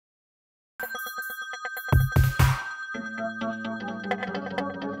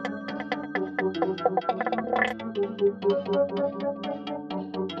The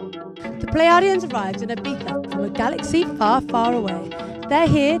Pleiadians arrived in Ibiza from a galaxy far, far away. They're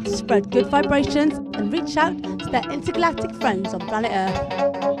here to spread good vibrations and reach out to their intergalactic friends on planet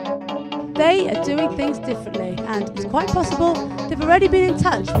Earth. They are doing things differently, and it's quite possible they've already been in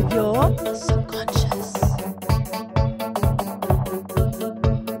touch with your subconscious.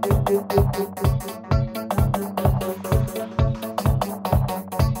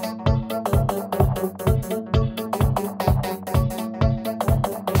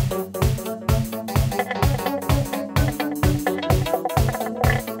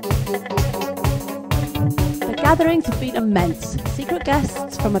 Gatherings have been immense. Secret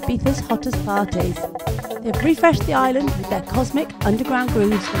guests from Ibiza's hottest parties. They've refreshed the island with their cosmic underground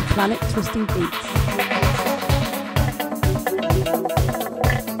grooves and planet-twisting beats.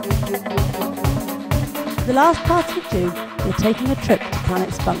 For the last part of June, we're taking a trip to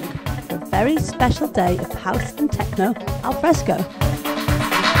Planet Spunk for a very special day of house and techno al fresco.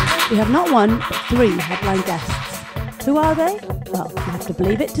 We have not one, but 3 headline guests. Who are they? Well, you have to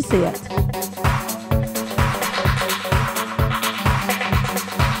believe it to see it.